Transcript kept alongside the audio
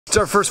It's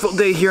our first full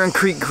day here in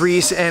Crete,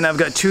 Greece, and I've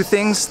got two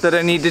things that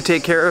I need to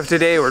take care of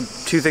today, or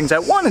two things I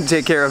want to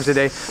take care of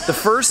today. The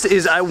first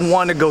is I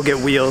want to go get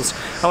wheels.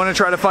 I want to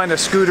try to find a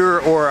scooter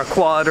or a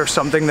quad or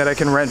something that I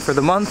can rent for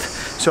the month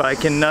so I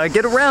can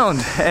get around.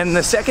 And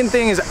the second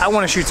thing is I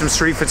want to shoot some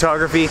street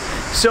photography.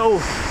 So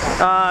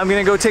I'm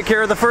gonna go take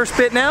care of the first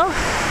bit now.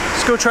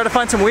 Let's go try to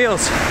find some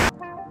wheels.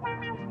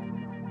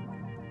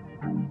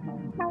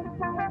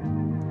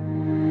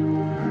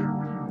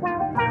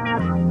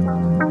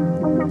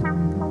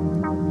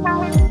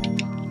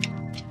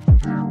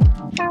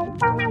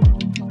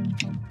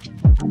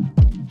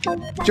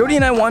 Jody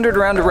and I wandered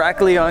around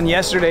Heraklion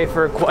yesterday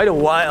for quite a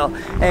while,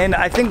 and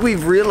I think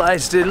we've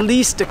realized at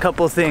least a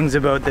couple things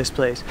about this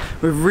place.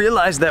 We've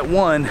realized that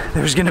one,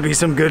 there's gonna be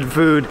some good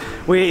food.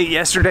 We ate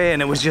yesterday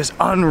and it was just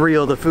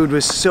unreal. The food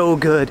was so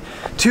good.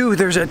 Two,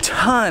 there's a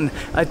ton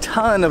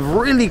of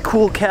really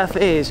cool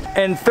cafes.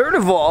 And third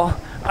of all,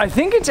 I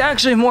think it's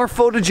actually more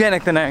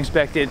photogenic than I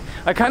expected.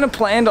 I kind of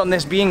planned on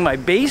this being my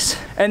base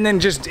and then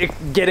just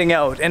getting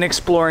out and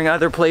exploring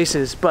other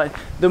places. But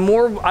the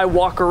more I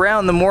walk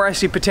around, the more I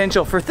see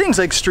potential for things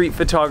like street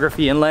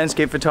photography and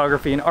landscape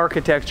photography and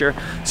architecture.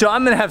 So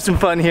I'm gonna have some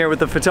fun here with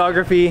the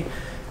photography.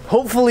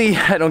 Hopefully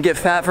I don't get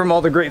fat from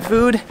all the great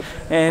food.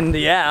 And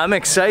yeah, I'm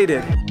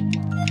excited.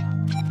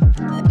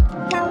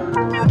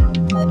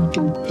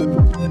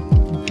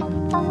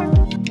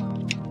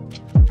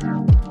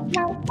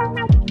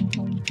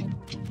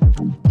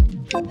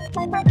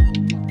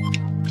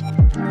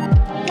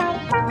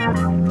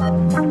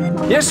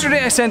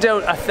 Yesterday I sent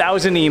out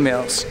 1,000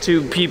 emails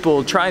to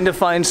people trying to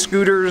find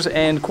scooters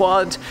and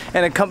quads,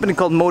 and a company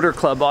called Motor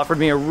Club offered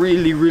me a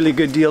really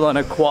good deal on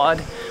a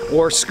quad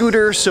or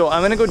scooter, so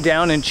I'm gonna go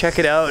down and check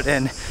it out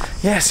and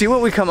yeah, see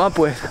what we come up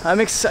with. I'm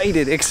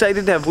excited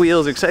to have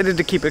wheels, excited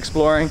to keep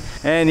exploring,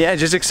 and yeah,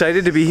 just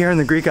excited to be here in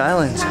the Greek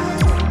islands.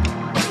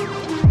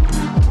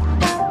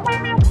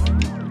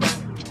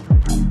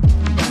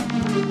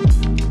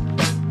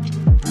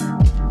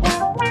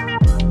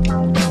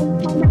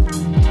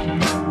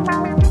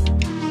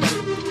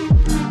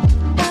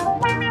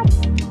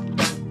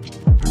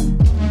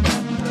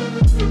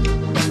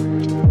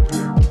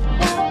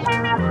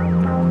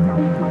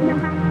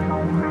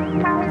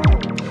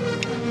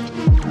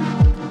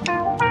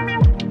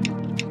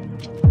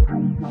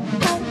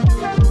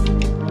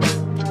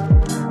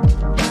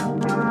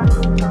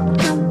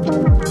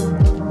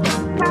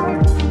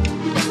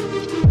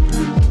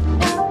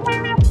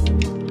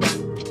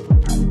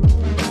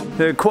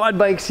 The quad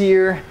bike's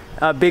here.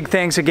 Big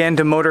thanks again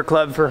to Motor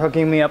Club for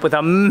hooking me up with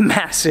a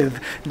massive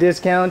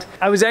discount.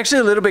 I was actually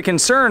a little bit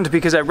concerned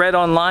because I read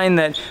online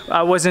that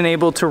I wasn't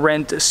able to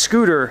rent a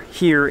scooter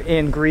here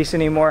in Greece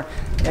anymore,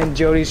 and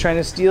Jody's trying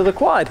to steal the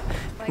quad.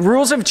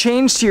 Rules have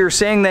changed here,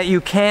 saying that you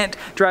can't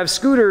drive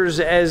scooters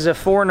as a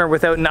foreigner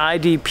without an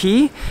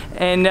IDP,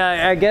 and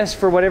I guess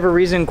for whatever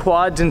reason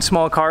quads and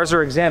small cars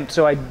are exempt,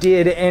 so I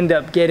did end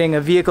up getting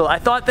a vehicle. I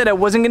thought that I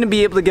wasn't going to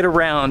be able to get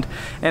around,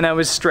 and I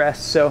was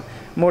stressed, so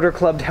Motor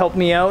Club helped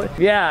me out.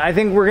 Yeah, I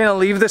think we're gonna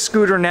leave the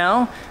scooter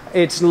now.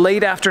 It's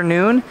late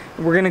afternoon.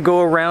 We're gonna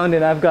go around,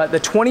 and I've got the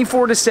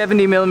 24 to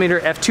 70 millimeter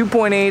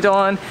f2.8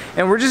 on,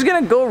 and we're just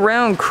gonna go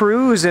around,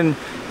 cruise, and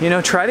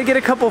try to get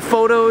a couple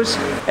photos.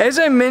 As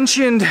I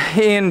mentioned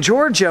in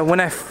Georgia, when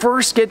I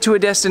first get to a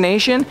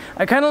destination,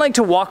 I kind of like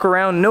to walk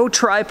around, no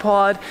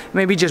tripod,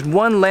 maybe just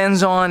one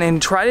lens on,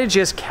 and try to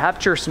just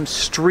capture some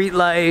street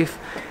life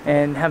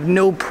and have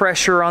no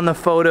pressure on the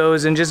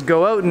photos and just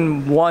go out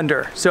and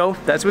wander. So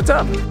that's what's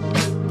up.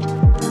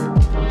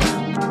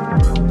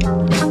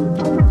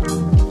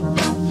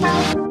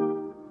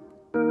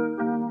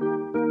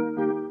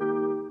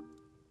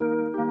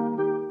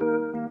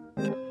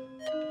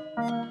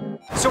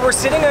 So we're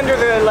sitting under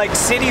the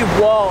city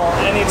wall,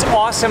 and it's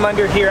awesome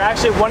under here.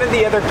 Actually, one of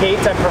the other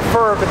gates I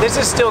prefer, but this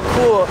is still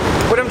cool.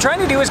 What I'm trying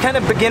to do is kind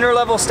of beginner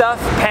level stuff,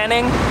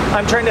 panning.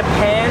 I'm trying to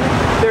pan.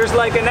 There's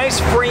like a nice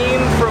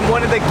frame from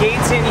one of the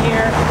gates in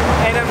here,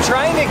 and I'm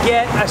trying to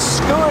get a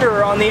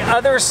scooter on the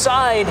other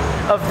side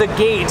of the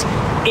gate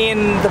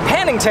in the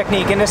panning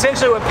technique. And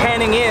essentially what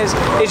panning is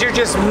you're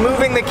just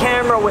moving the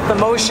camera with the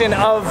motion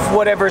of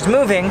whatever's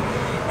moving.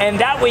 And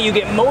that way you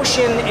get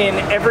motion in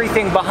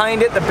everything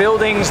behind it, the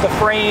buildings, the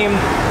frame,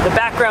 the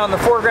background, the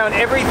foreground,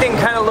 everything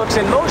kind of looks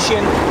in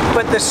motion,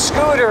 but the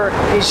scooter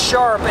is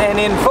sharp and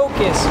in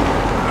focus.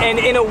 And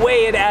in a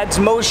way it adds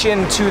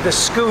motion to the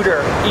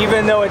scooter,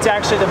 even though it's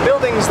actually the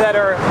buildings that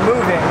are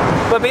moving.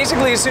 But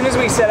basically as soon as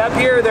we set up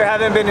here, there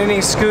haven't been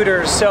any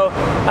scooters. So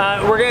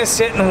we're gonna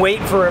sit and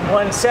wait for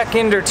 1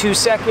 second or 2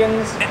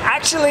 seconds.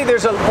 Actually,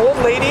 there's an old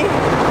lady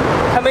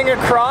coming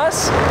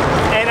across,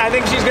 and I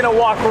think she's gonna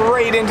walk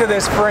right into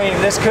this frame.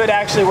 This could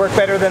actually work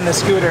better than the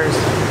scooters.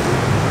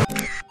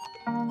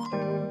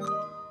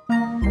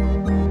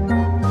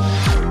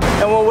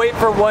 And we'll wait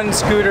for one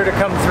scooter to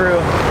come through.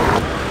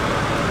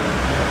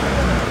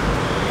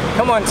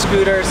 Come on,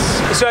 scooters.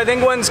 So I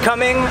think one's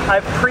coming.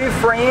 I've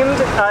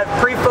pre-framed, I've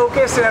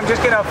pre-focused, and I'm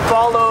just gonna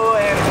follow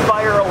and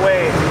fire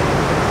away.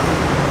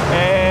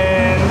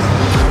 And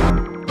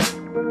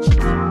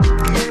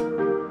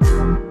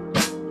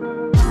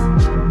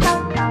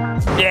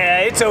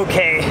It's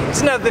okay.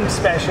 It's nothing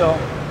special.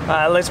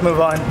 Let's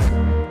move on.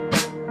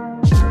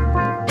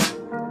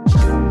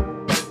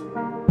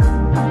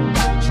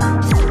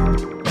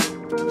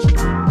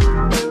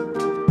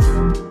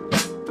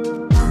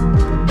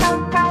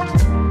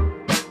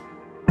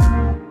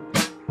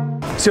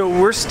 So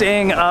we're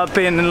staying up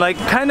in like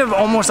kind of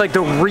almost like the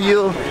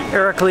real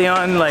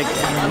Heraklion, like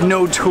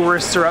no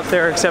tourists are up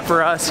there except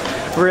for us,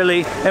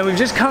 really. And we've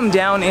just come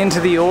down into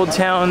the old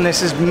town.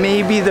 This is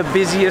maybe the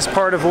busiest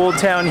part of Old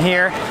Town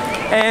here.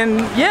 And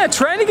yeah,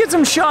 trying to get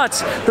some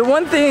shots. The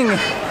one thing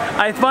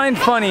I find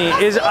funny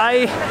is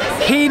I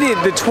hated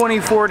the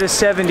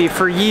 24-70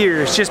 for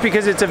years just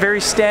because it's a very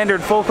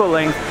standard focal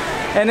length.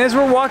 And as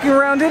we're walking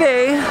around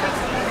today,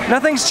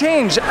 nothing's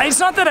changed.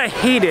 It's not that I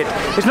hate it.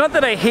 It's not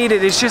that I hate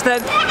it. It's just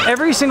that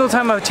every single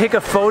time I take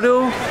a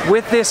photo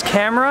with this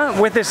camera,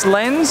 with this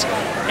lens,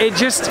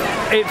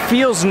 it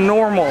feels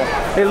normal.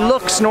 It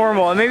looks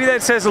normal. And maybe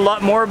that says a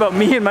lot more about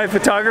me and my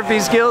photography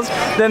skills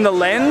than the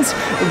lens.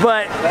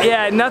 But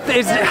yeah,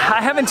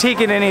 I haven't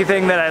taken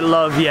anything that I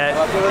love yet.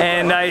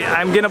 And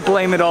I'm gonna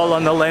blame it all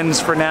on the lens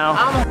for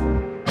now.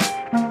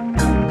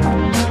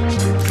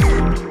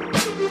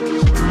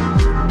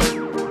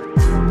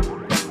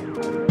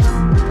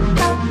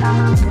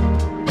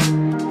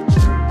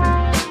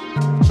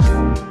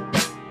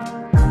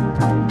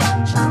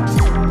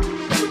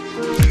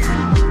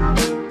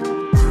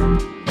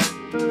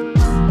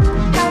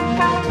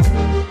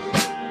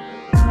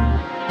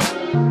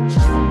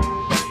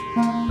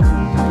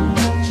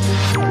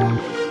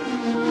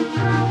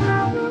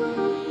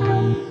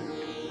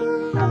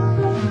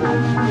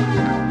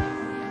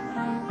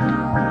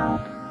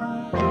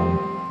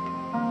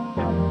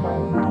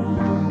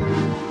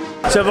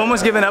 So I've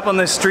almost given up on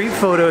the street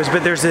photos,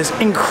 but there's this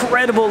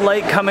incredible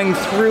light coming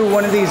through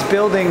one of these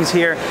buildings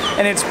here,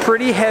 and it's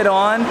pretty head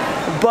on,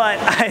 but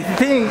I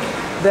think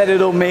that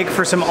it'll make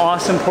for some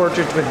awesome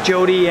portraits with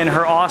Jody and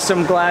her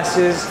awesome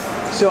glasses.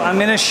 So I'm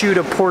gonna shoot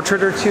a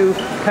portrait or two,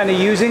 kind of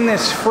using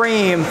this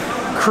frame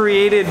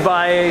created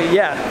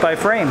by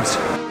frames.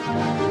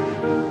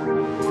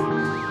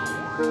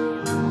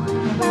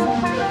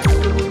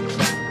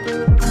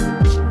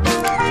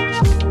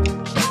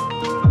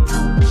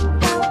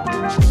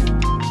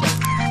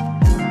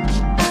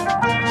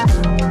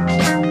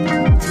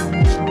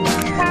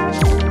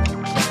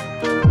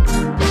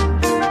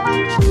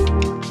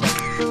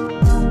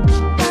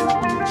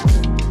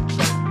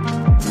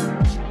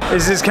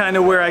 This is kind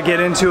of where I get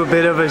into a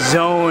bit of a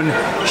zone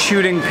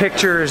shooting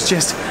pictures.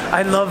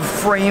 I love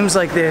frames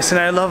like this, and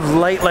I love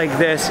light like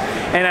this,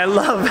 and I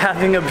love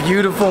having a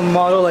beautiful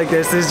model like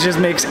this. This just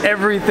makes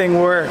everything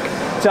work.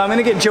 So I'm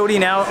gonna get Jody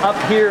now up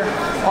here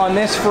on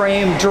this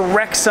frame,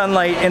 direct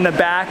sunlight in the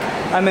back.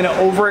 I'm gonna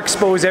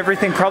overexpose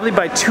everything probably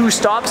by 2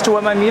 stops to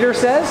what my meter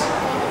says,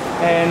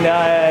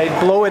 and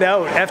blow it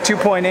out,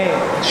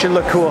 f2.8. Should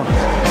look cool.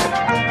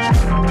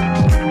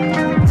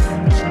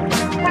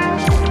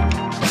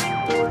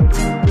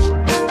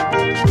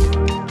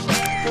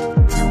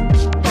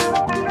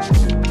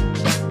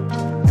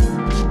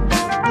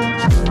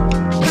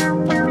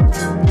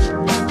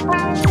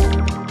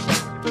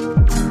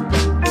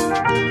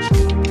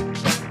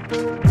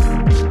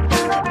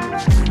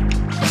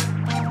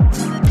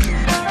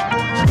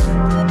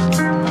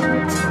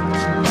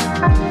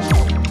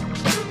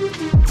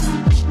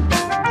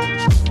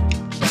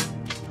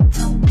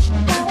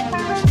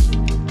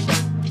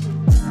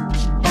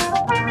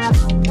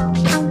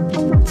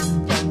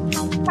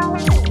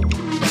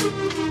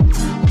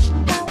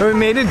 We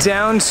made it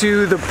down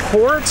to the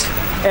port,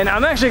 and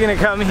I'm actually gonna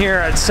come here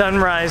at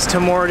sunrise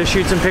tomorrow to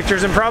shoot some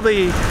pictures, and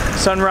probably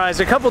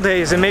sunrise a couple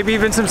days, and maybe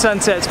even some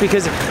sunsets,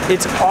 because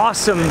it's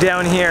awesome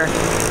down here.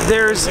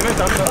 There's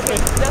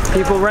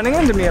people running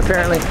into me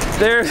apparently.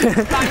 There's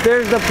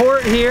the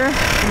port here,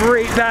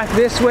 right back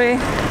this way,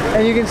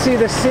 and you can see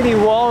the city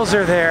walls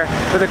are there.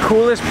 But the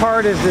coolest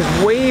part is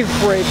this wave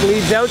break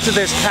leads out to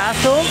this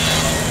castle,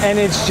 and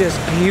it's just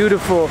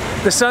beautiful.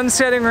 The sun's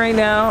setting right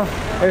now.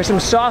 There's some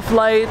soft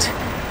light.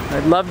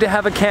 I'd love to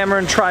have a camera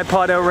and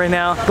tripod out right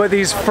now, but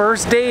these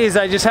first days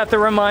I just have to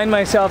remind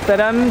myself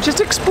that I'm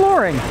just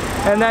exploring,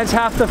 and that's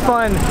half the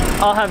fun.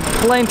 I'll have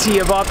plenty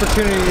of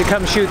opportunity to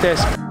come shoot this.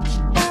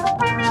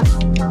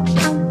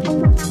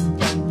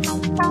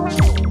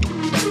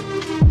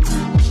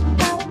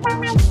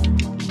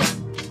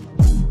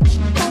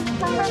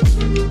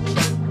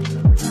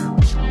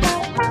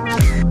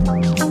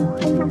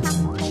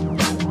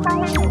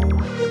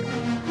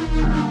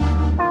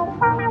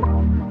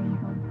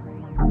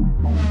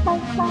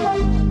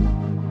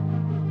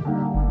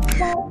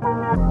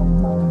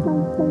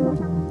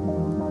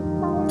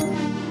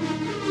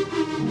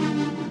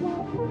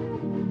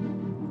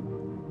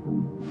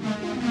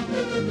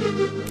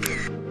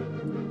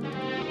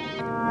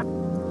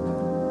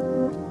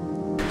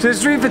 So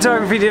street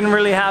photography didn't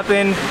really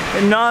happen,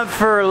 not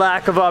for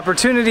lack of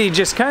opportunity,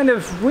 just kind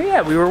of, we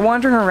were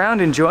wandering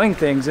around enjoying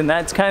things, and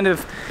that's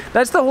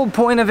the whole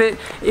point of it.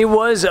 It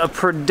was a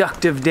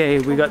productive day.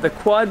 We got the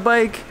quad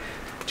bike,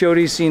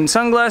 Jody's seen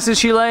sunglasses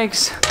she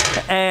likes.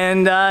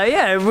 And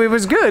yeah, it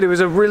was good. It was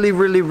a really,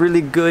 really,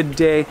 really good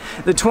day.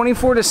 The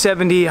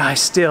 24-70, I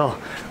still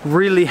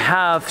really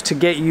have to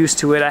get used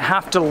to it. I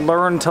have to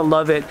learn to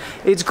love it.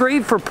 It's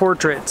great for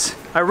portraits.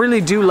 I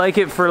really do like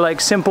it for like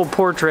simple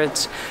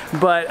portraits,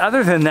 but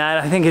other than that,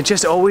 I think it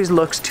just always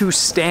looks too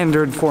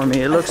standard for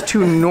me. It looks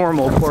too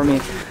normal for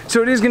me.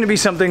 So it is going to be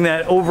something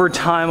that over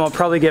time I'll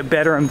probably get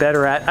better and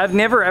better at. I've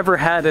never ever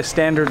had a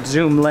standard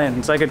zoom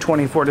lens like a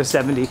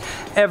 24-70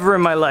 ever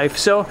in my life.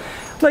 So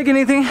like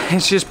anything,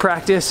 it's just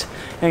practice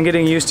and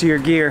getting used to your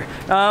gear.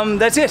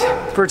 That's it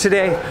for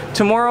today.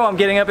 Tomorrow I'm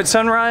getting up at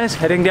sunrise,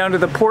 heading down to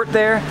the port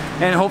there,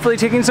 and hopefully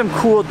taking some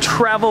cool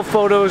travel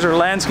photos or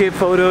landscape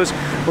photos.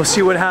 We'll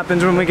see what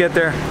happens when we get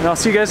there. And I'll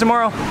see you guys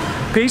tomorrow.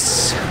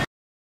 Peace.